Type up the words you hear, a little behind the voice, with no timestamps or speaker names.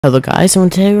Hello guys,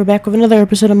 and today we're back with another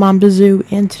episode of Bazou,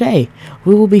 and today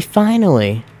we will be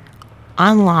finally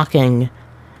unlocking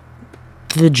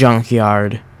the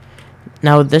junkyard.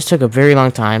 Now this took a very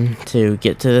long time to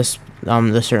get to this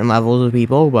the certain levels of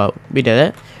people, but we did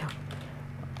it.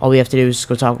 All we have to do is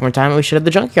go talk one more time and we should have the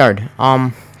junkyard.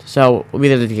 So we'll be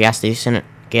there at the gas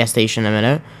station in a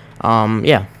minute.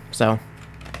 Yeah, so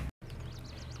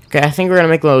okay, I think we're gonna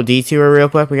make a little detour real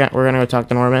quick. We're gonna go talk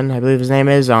to Norman, I believe his name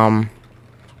is.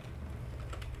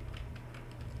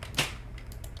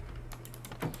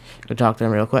 Go talk to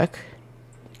him real quick.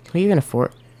 Can we even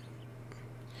afford?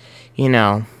 You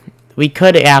know, we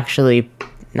could actually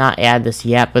not add this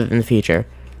yet, but in the future.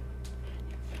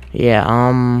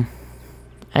 Yeah,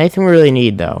 anything we really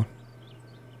need though.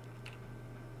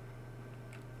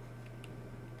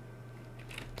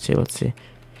 Let's see.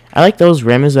 I like those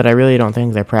rims, but I really don't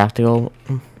think they're practical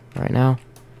right now.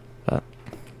 But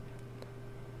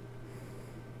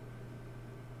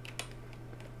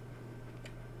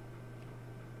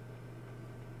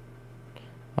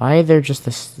why they're just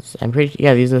this? I'm pretty.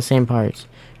 Yeah, these are the same parts.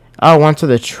 Oh, one to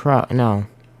the truck. No,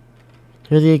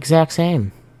 they're the exact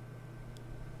same.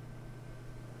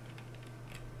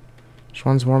 Which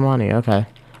one's more money? Okay.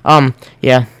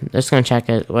 Yeah. Just gonna check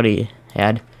it. What he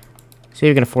had. See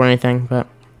if we can afford anything. But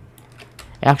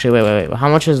actually, wait. How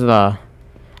much is the?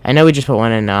 I know we just put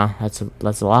one in. That's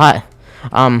a lot.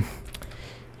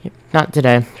 Not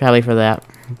today. Probably for that.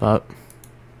 But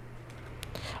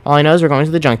all I know is we're going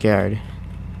to the junkyard.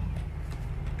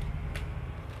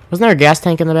 Wasn't there a gas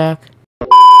tank in the back?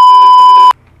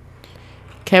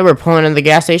 Okay, we're pulling in the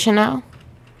gas station now.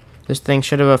 This thing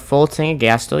should have a full tank of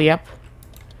gas still, yep.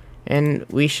 And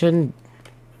we should...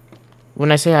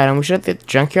 When I say item, we should have the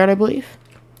junkyard, I believe.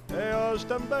 Yeah,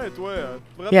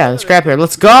 the scrapyard.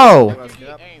 Let's go!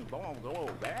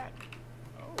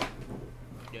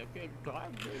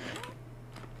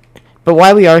 But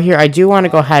while we are here, I do want to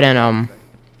go ahead and,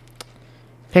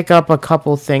 pick up a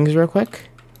couple things real quick.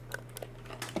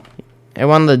 I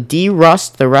want to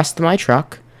de-rust the rest of my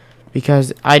truck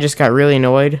because I just got really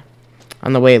annoyed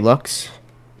on the way it looks,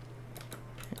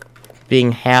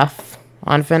 being half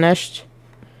unfinished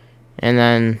and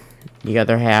then the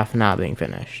other half not being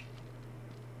finished.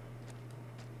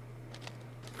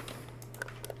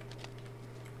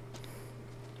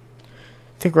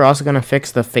 I think we're also going to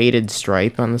fix the faded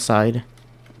stripe on the side.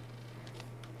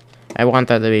 I want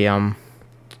that to be, I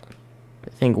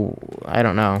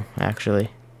don't know, actually.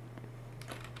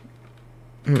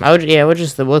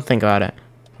 We'll think about it.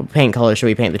 What paint color should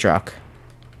we paint the truck?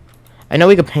 I know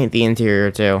we could paint the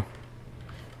interior too.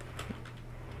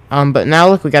 But now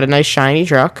look, we got a nice shiny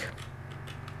truck.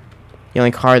 The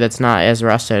only car that's not as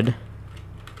rusted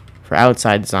for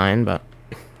outside design, but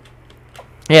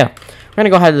yeah, we're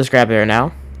gonna go ahead to the scrapyard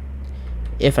now.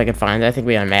 If I can find it, I think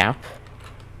we have a map.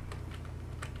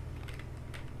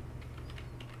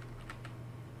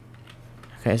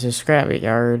 Okay, so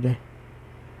scrapyard.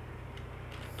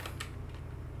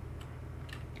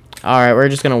 Alright, we're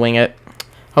just gonna wing it.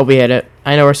 Hope we hit it.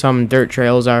 I know where some dirt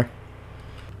trails are.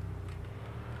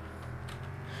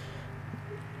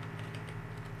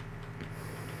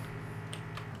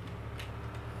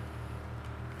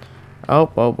 Oh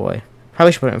boy.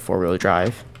 Probably should put it in 4-wheel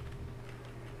drive.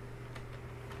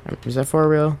 Is that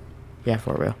 4-wheel? Yeah,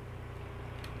 4-wheel.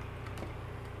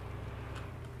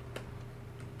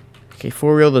 Okay,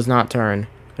 4-wheel does not turn,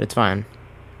 but it's fine.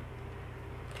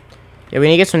 Yeah, we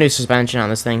need to get some new suspension on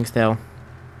this thing still.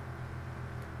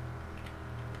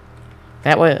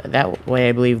 That way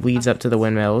I believe leads up to the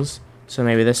windmills. So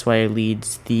maybe this way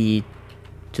leads to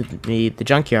the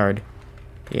junkyard.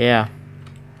 Yeah.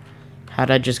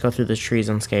 How'd I just go through the trees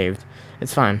unscathed?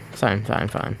 It's fine. Fine.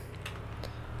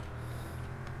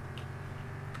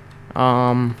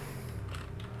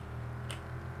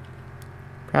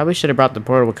 Probably should have brought the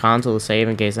portable console to save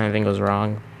in case anything goes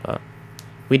wrong, but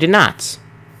we did not.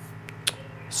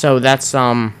 So that's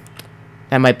that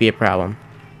might be a problem.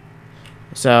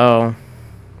 So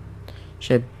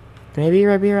should maybe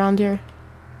right be around here?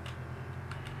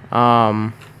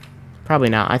 Probably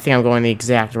not. I think I'm going the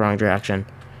exact wrong direction.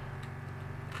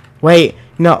 Wait,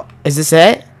 no, is this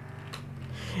it?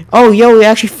 Oh, yo, we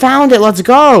actually found it. Let's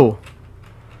go.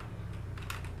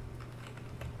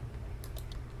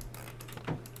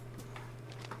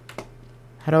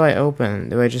 How do I open?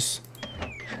 Do I just...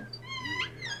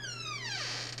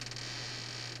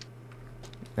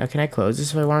 Now, can I close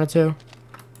this if I wanted to?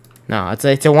 No,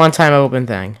 it's a one-time open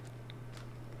thing.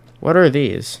 What are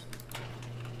these?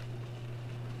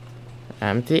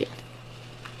 Empty?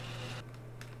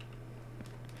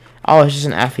 Oh, it's just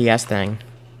an FES thing.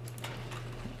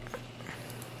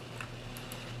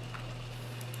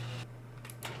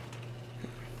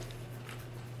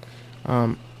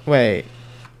 Wait.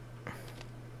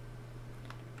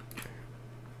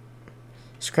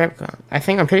 Scrap car.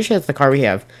 I'm pretty sure that's the car we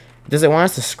have. Does it want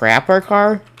us to scrap our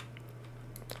car?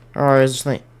 Or is it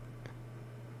like...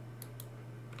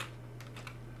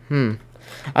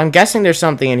 I'm guessing there's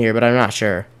something in here, but I'm not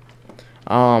sure.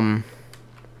 What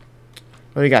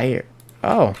do we got here?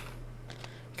 Oh.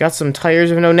 Got some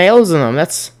tires with no nails in them.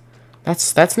 That's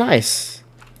nice.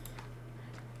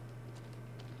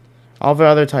 All of our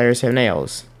other tires have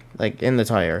nails. Like, in the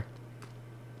tire.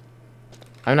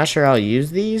 I'm not sure I'll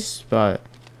use these, but...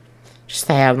 just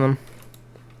to have them.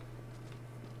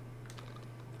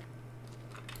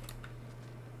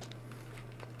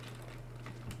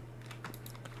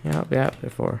 Yeah,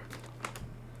 before.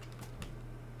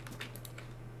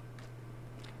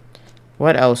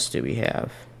 What else do we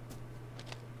have?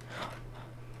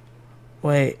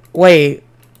 Wait.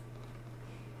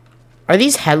 Are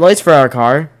these headlights for our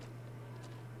car?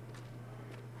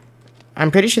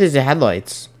 I'm pretty sure these are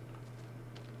headlights.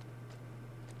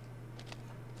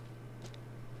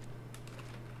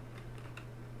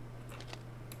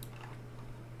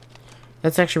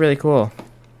 That's actually really cool.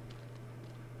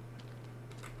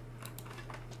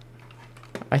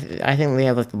 I think they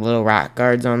have like the little rock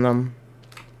guards on them.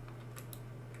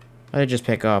 I just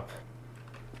pick up.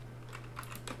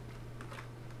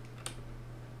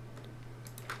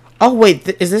 Oh wait,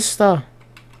 is this the...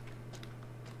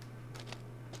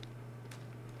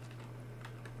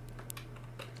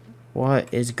 what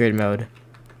is grid mode?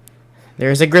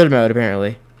 There's a grid mode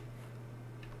apparently.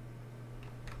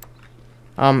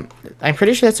 I'm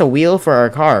pretty sure that's a wheel for our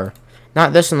car.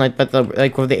 Not this one, like, but the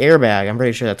with the airbag. I'm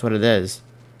pretty sure that's what it is.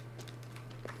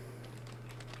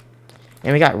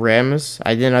 And we got rims.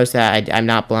 I didn't notice that. I'm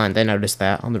not blind. I noticed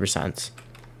that 100%.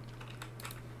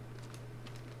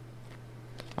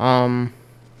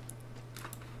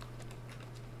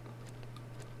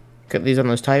 Put these on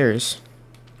those tires.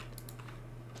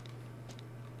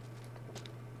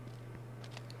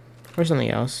 Or something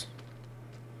else.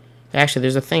 Actually,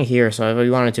 there's a thing here, so if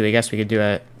we wanted to, I guess we could do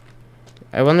it.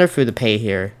 I wonder if we would pay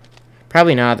here.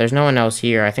 Probably not. There's no one else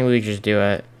here. I think we could just do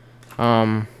it.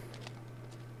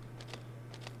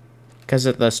 Because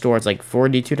at the store, it's like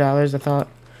 $42, I thought,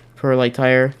 per, like,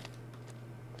 tire.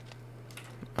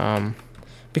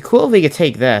 Be cool if we could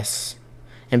take this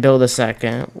and build a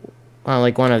second,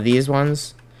 like one of these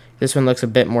ones. This one looks a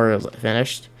bit more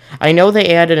finished. I know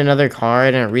they added another car.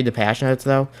 I didn't read the patch notes,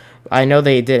 though. I know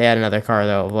they did add another car,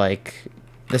 though, like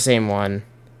the same one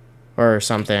or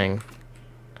something.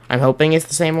 I'm hoping it's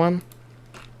the same one.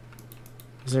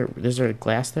 Is there a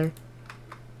glass there?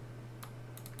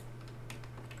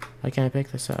 Why can't I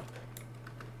pick this up?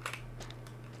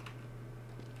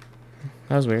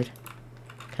 That was weird.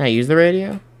 Can I use the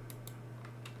radio?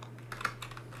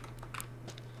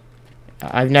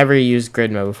 I've never used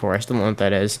grid mode before. I still don't know what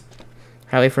that is.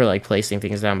 Probably for, like, placing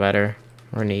things down better.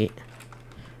 Or neat.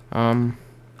 What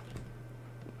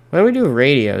do we do with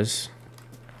radios?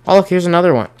 Oh, look, here's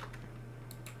another one.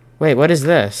 Wait, what is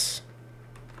this?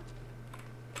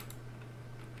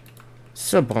 Is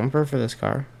this a bumper for this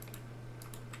car?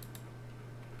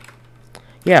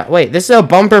 Yeah, wait, this is a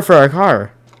bumper for our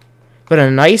car. But a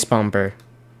nice bumper.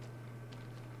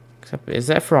 Except, is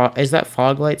that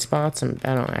fog light spots? I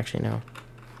don't actually know.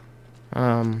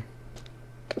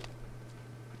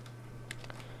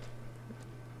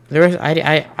 There was, I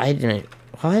didn't,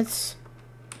 what?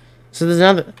 So there's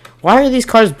another, why are these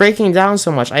cars breaking down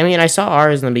so much? I mean, I saw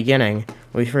ours in the beginning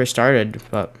when we first started,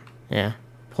 but, yeah.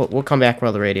 We'll come back with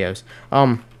all the radios.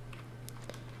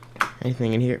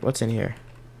 Anything in here? What's in here?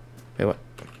 Wait, what?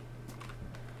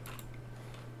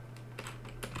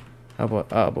 Oh boy,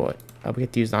 oh boy. Oh, we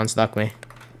get to use unstuck me.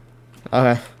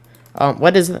 Okay.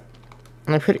 What is it?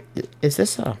 Is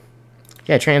this a...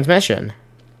 yeah, transmission.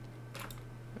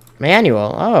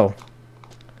 Manual, oh.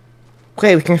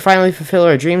 Okay, we can finally fulfill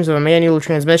our dreams of a manual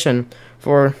transmission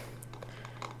for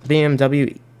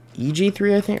BMW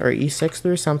EG3, I think, or E6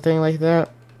 or something like that.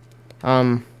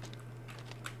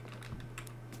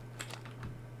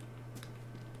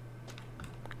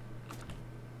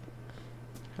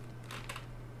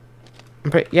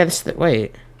 Yeah,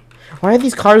 wait. Why are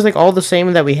these cars, like, all the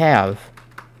same that we have?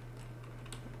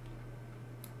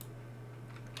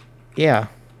 Yeah.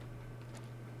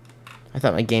 I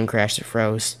thought my game crashed, it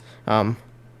froze. Oh,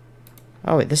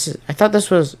 wait, this is... I thought this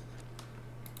was...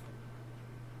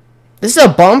 this is a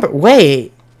bumper?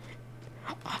 Wait!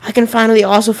 I can finally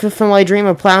also fulfill my dream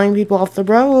of plowing people off the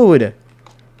road!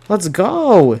 Let's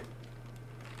go!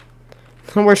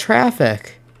 No more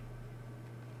traffic.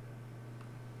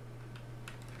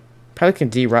 Probably can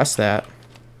de-rust that.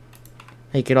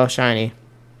 Make it all shiny.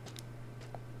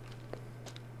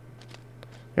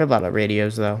 There are a lot of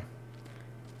radios, though.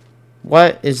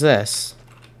 What is this?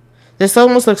 This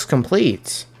almost looks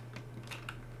complete.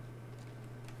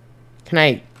 Can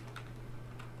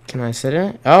I sit in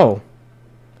it? Oh.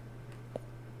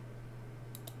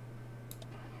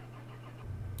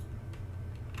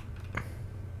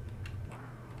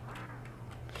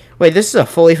 Wait, this is a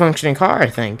fully functioning car, I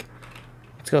think.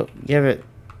 Let's go give it...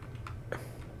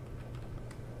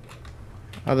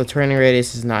 Oh, the turning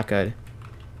radius is not good.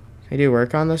 Can I do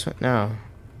work on this one? No.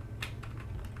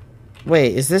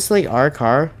 Wait, is this like our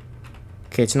car?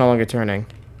 Okay, it's no longer turning.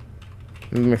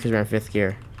 Maybe because we're in 5th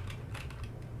gear.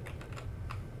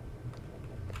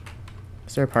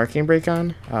 Is there a parking brake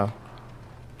on? Oh.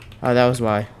 Oh, that was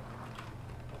why.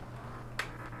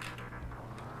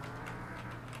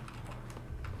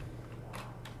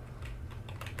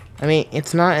 I mean,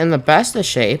 it's not in the best of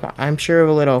shape. I'm sure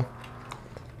with a little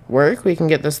work, we can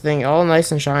get this thing all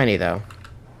nice and shiny, though.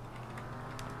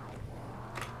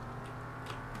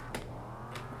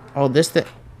 Oh,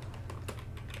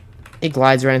 it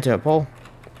glides right into a pole.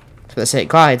 So they say it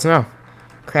glides, no.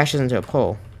 Crashes into a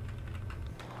pole.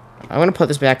 I'm gonna put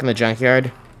this back in the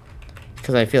junkyard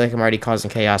because I feel like I'm already causing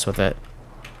chaos with it.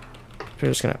 We're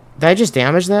just gonna... Did I just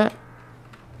damage that?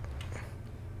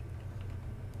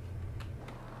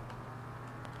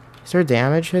 Is there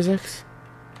damage physics?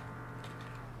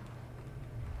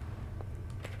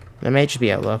 That may just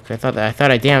be a look. I thought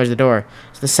I damaged the door.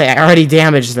 So to say I already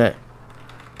damaged it.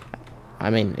 I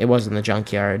mean, it was in the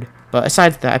junkyard. But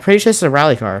aside from that, I'm pretty sure this is a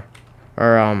rally car.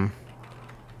 Or,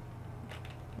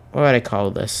 what would I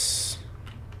call this?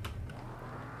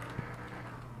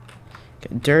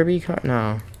 Derby car?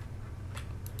 No.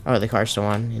 Oh, the car's still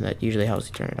on. That usually helps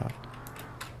you turn it off.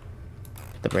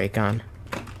 Put the brake on.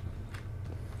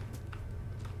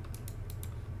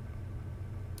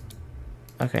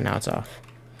 Okay, now it's off.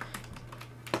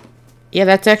 Yeah,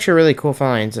 that's actually really cool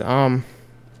finds. I'm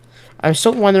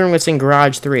still wondering what's in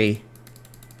Garage 3.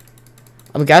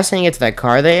 I'm guessing it's that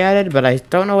car they added, but I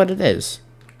don't know what it is.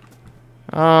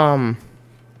 I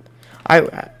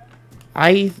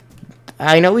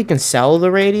know we can sell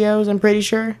the radios, I'm pretty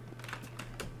sure.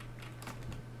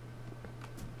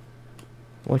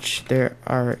 Which there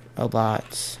are a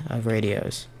lot of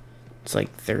radios. It's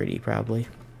like 30 probably.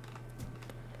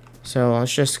 So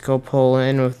let's just go pull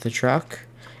in with the truck.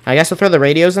 I guess we'll throw the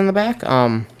radios in the back.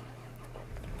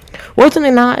 Wasn't I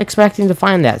not expecting to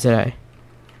find that today?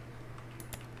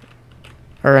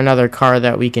 Or another car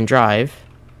that we can drive.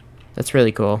 That's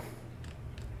really cool.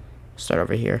 Start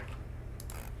over here.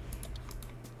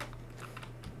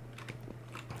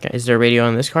 Okay, is there a radio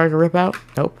in this car to rip out?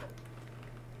 Nope.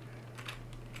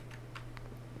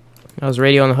 There's a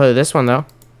radio on the hood of this one, though.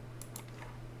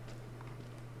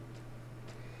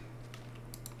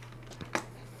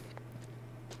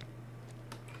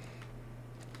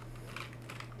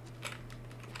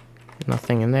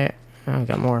 Nothing in there. Oh, I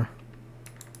got more.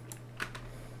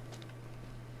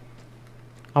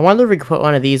 I wonder if we could put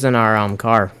one of these in our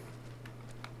car.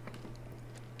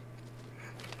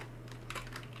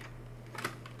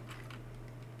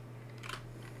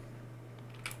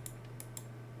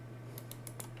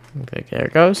 Okay, there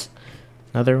it goes.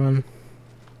 Another one.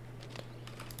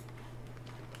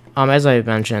 As I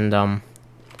mentioned, can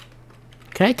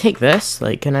I take this?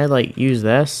 Like, can I like use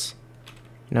this?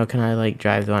 You know, can I like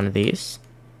drive one of these?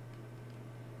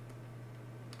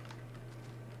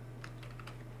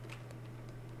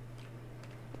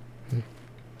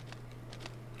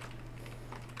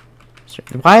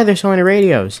 Why are there so many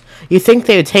radios? You think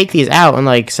they would take these out and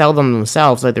like sell them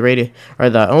themselves, like the radio or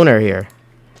the owner here?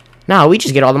 No, we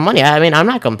just get all the money. I mean, I'm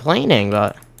not complaining,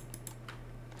 but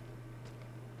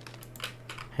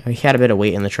we had a bit of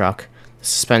weight in the truck. The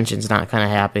suspension's not kind of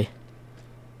happy.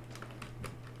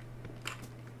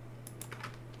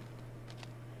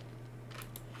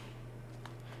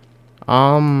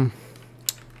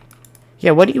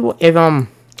 Yeah, what do you, if,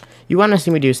 you want to see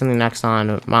me do something next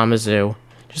on Mama Zoo,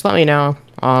 just let me know,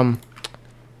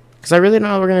 because I really don't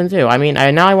know what we're going to do. I mean,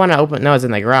 now I want to open, no, it's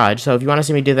in the garage, so if you want to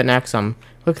see me do that next,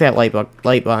 click that light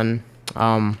button,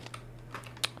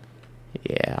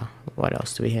 yeah, what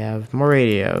else do we have? More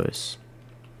radios.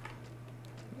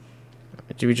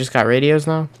 Do we just got radios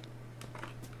now?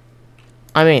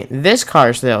 I mean, this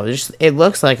car still, just, it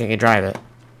looks like I could drive it.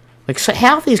 Like, so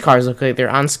half these cars look like they're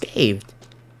unscathed.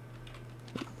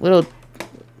 Little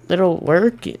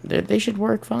work, they should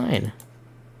work fine.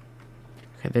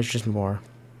 Okay, there's just more.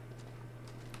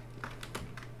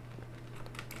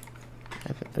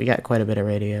 We got quite a bit of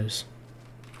radios.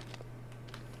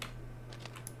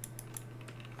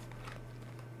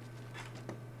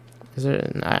 Is there?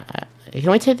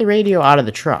 Can we take the radio out of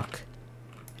the truck?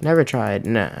 Never tried.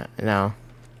 No, no.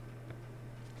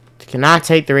 Cannot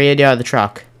take the radio out of the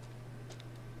truck.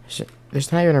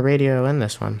 There's not even a radio in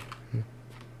this one.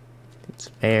 It's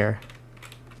bare.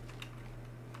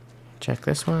 Check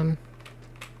this one.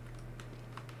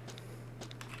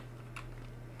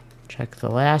 Check the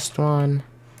last one.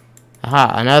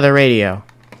 Aha, another radio.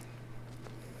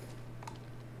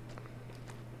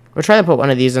 We'll try to put one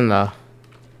of these in the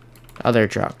other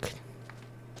truck.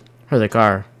 Or the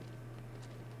car.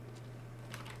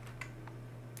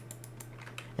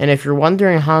 And if you're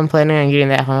wondering how I'm planning on getting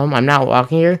that home, I'm not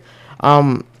walking here.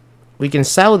 We can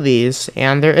sell these,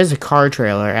 and there is a car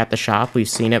trailer at the shop. We've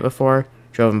seen it before.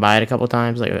 Driven by it a couple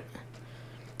times, like a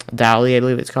dolly, I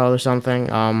believe it's called, or something.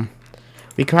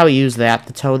 We can probably use that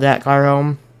to tow that car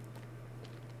home.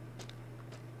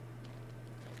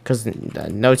 Because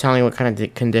no telling what kind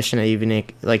of condition it even,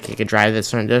 like, it could drive this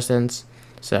certain distance.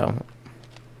 So,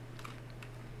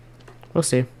 we'll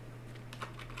see.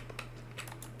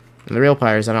 And the real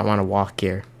part is I don't want to walk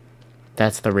here.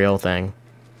 That's the real thing.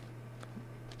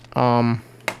 Why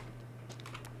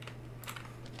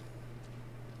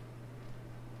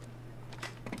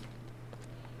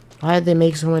did they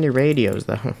make so many radios,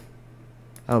 though?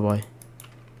 Oh, boy.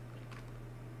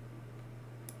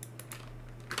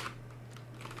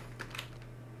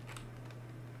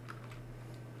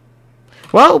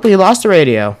 Well, we lost the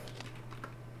radio.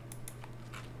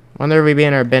 Wonder if we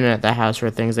been at the house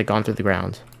where things had gone through the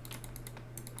ground.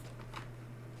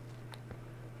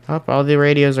 Oh, all the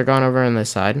radios are gone over on this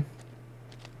side.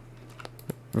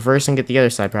 Reverse and get the other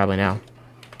side probably now.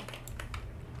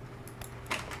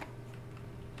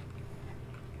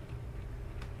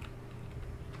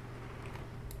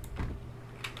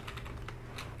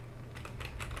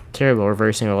 Terrible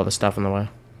reversing all the stuff in the way.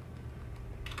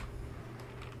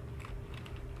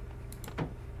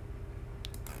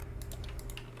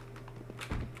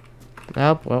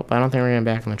 Nope, well, I don't think we're getting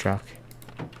back in the truck.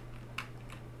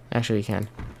 Actually, we can.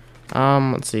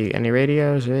 Let's see. Any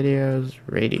radios?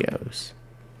 Radios.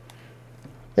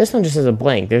 This one just has a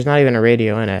blank. There's not even a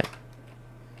radio in it.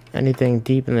 Anything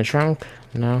deep in the trunk?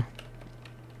 No.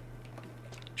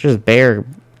 It's just bare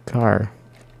car.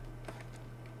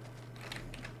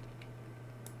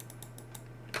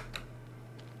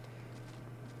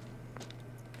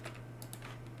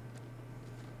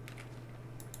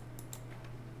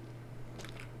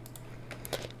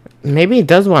 Maybe he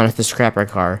does want us to scrap our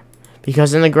car.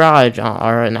 Because in the garage,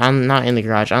 or not in the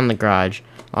garage, on the garage,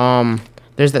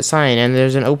 there's that sign, and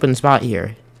there's an open spot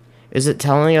here. Is it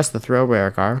telling us to throw away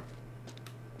our car?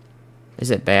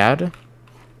 Is it bad?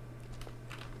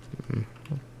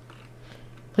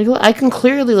 Like, I can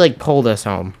clearly, like, pull this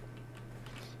home.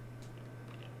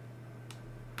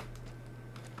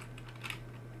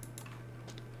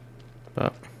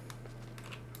 But...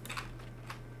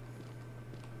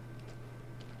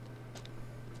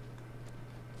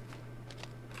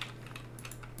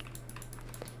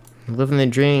 living the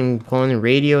dream, pulling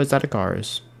radios out of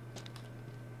cars.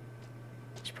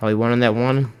 There's probably one in that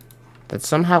one that's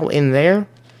somehow in there.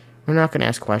 We're not going to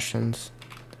ask questions.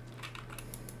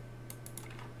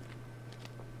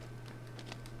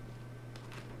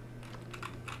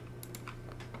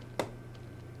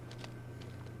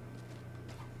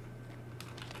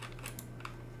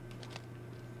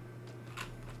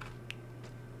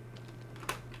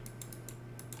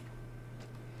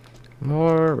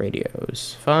 More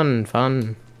radios. Fun,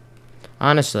 fun.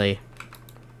 Honestly.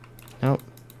 Nope.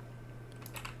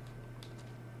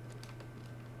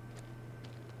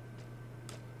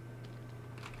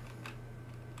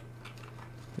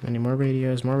 Any more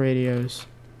radios? More radios.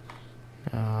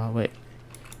 Wait.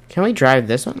 Can we drive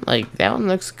this one? Like, that one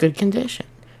looks good condition.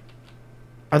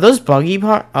 Are those buggy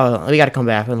parts? Oh, we gotta come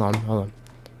back. Hold on.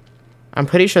 I'm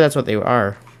pretty sure that's what they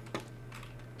are.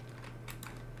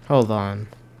 Hold on.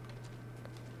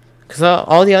 Because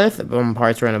all the other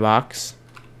parts were in a box.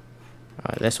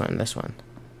 This one.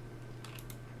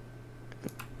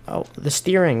 Oh, the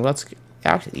steering. Let's...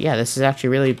 actually, yeah, this is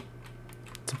actually really...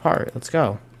 it's a part. Let's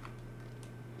go.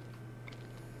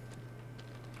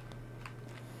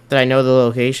 That I know the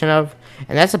location of.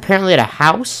 And that's apparently at a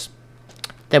house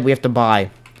that we have to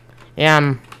buy.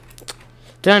 And...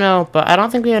 don't know, but I don't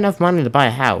think we have enough money to buy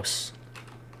a house.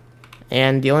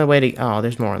 And the only way to... oh,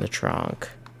 there's more in the trunk.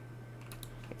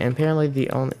 And apparently the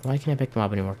only... why can't I pick them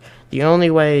up anymore? The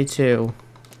only way to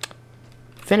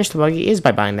finish the buggy is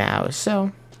by buying the house,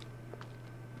 so...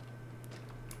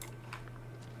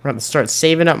 we're going to start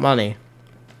saving up money.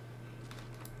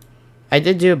 I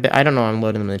did do a bit... I don't know, I'm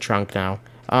loading them in the trunk now.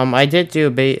 I did do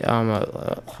a bit...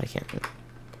 I can't... I'm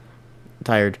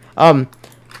tired.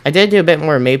 I did do a bit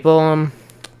more maple,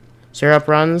 Syrup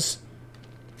runs.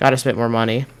 Gotta spend more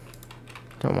money.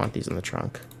 Don't want these in the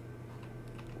trunk.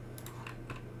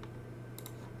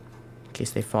 In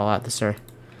case they fall out. This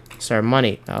is our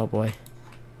money. Oh boy.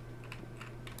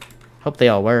 Hope they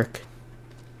all work.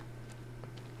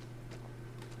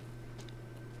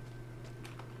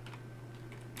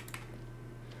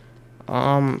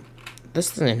 This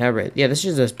doesn't have it. Yeah, this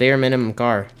is just bare minimum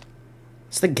car.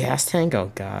 It's the gas tank?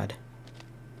 Oh god.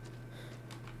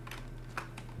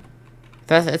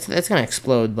 It's gonna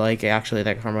explode, like, actually,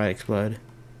 that car might explode.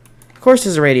 Of course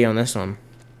there's a radio in this one.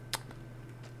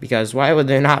 Because why would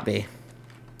there not be?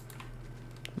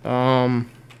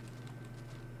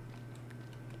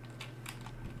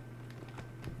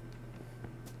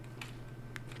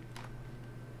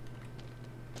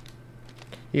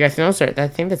 You guys know, sir, I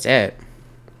think that's it.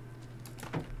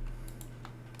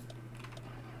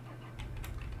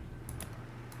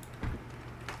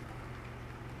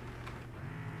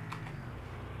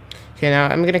 Okay, now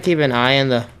I'm gonna keep an eye on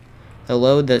the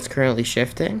load that's currently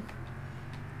shifting.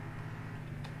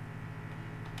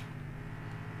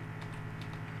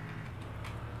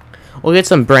 We'll get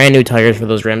some brand new tires for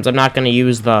those rims. I'm not gonna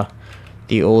use the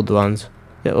old ones.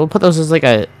 Yeah, we'll put those as like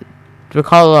a, we'll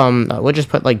call we'll just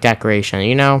put like decoration,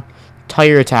 you know,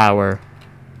 tire tower.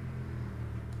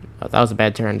 Oh, that was a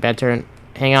bad turn. Bad turn.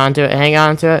 Hang on to it. Hang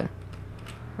on to it.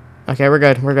 Okay, we're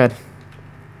good. We're good.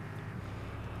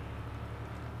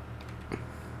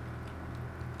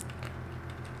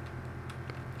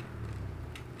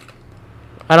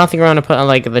 I don't think we're gonna put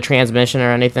like the transmission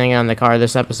or anything on the car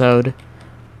this episode,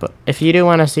 but if you do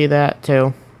want to see that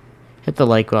too, hit the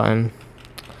like button.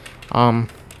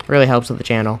 Really helps with the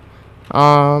channel.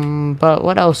 But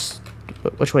what else?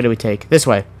 Which way do we take? This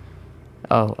way.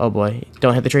 Oh boy!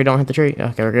 Don't hit the tree! Don't hit the tree!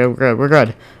 Okay, we're good. We're good. We're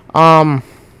good. Okay,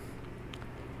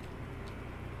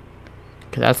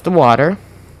 that's the water.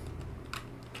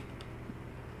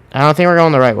 I don't think we're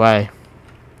going the right way.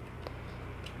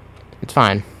 It's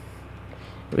fine.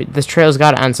 This trail's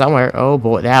got to end somewhere. Oh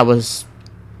boy, that was...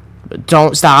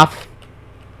 Don't stop.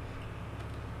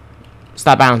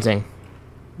 Stop bouncing.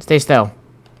 Stay still.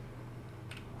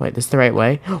 Wait, this is the right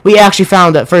way? We actually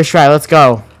found it. First try. Let's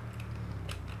go.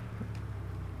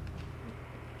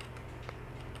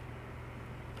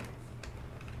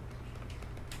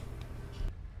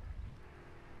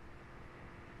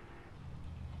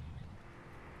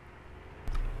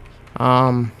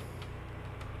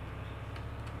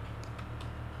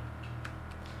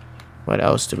 What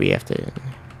else do we have to...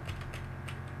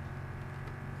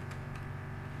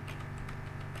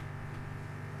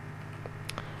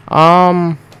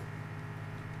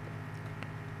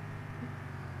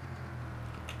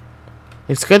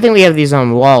 It's a good thing we have these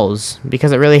walls,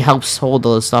 because it really helps hold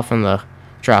the stuff in the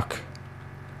truck.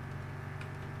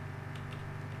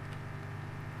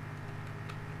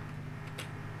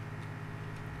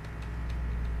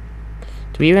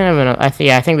 Do we even have enough? I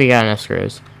think we got enough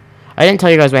screws. I didn't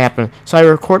tell you guys what happened. So I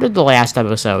recorded the last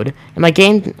episode, and my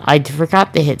game, I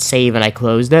forgot to hit save and I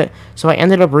closed it, so I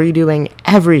ended up redoing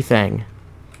everything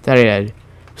that I did.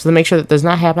 So to make sure that does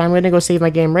not happen, I'm going to go save my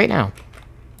game right now.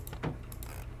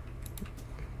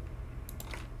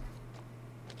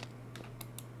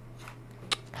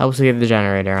 Helps to get the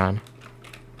generator on.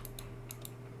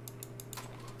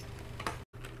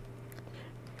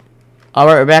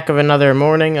 Alright, we're back with another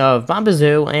morning of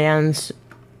bazou, and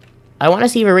I want to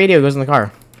see if a radio goes in the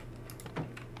car.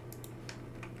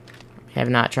 Have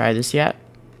not tried this yet.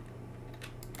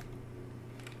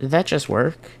 Did that just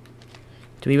work?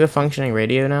 Do we have a functioning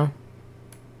radio now?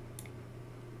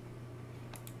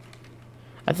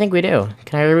 I think we do.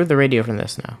 Can I remove the radio from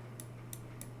this now?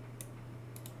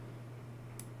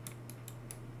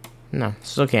 No,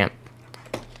 still can't.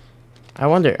 I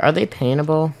wonder, are they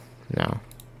paintable? No.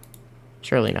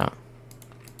 Surely not.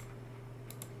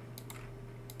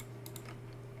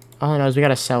 All I know is we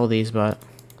gotta sell these, but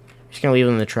I'm just gonna leave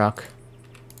them in the truck.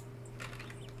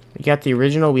 We got the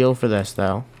original wheel for this,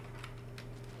 though.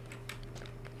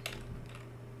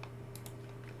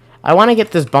 I want to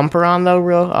get this bumper on, though,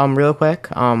 real quick.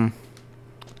 If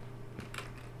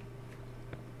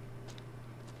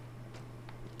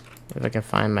I can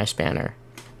find my spanner.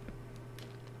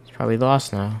 It's probably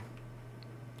lost now.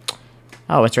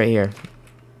 Oh, it's right here.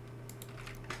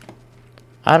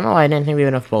 I don't know why I didn't think we had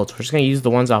enough bolts. We're just going to use the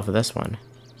ones off of this one.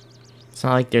 It's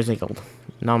not like there's like a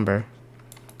number.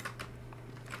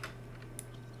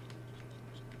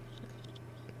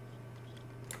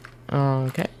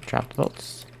 Okay, drop the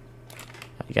bolts.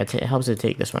 It helps to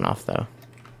take this one off, though.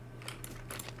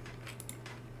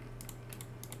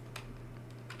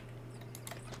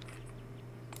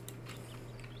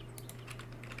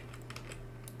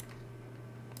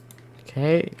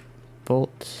 Okay,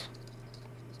 bolt.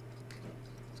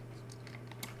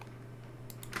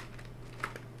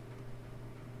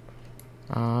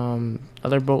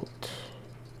 Other bolt.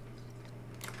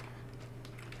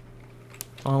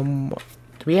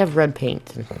 Do we have red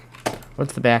paint?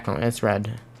 What's the back on? It's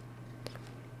red.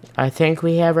 I think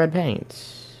we have red paint.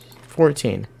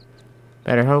 14.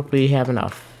 Better hope we have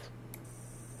enough.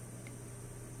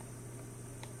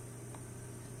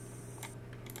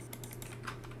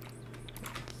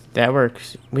 That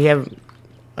works. We have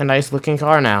a nice looking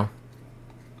car now.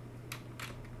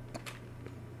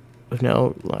 With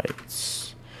no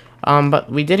lights.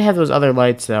 But we did have those other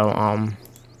lights though.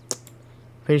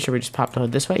 Pretty sure we just popped the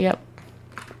hood this way, yep.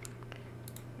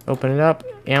 Open it up,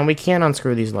 and we can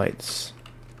unscrew these lights.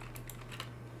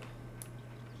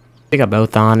 We got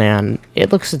both on, and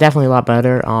it looks definitely a lot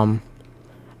better.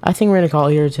 I think we're gonna call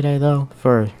it here today though,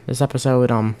 for this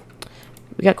episode.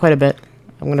 We got quite a bit.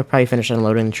 I'm gonna probably finish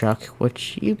unloading the truck,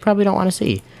 which you probably don't want to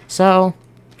see. So,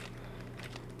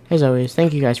 as always,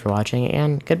 thank you guys for watching,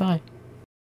 and goodbye.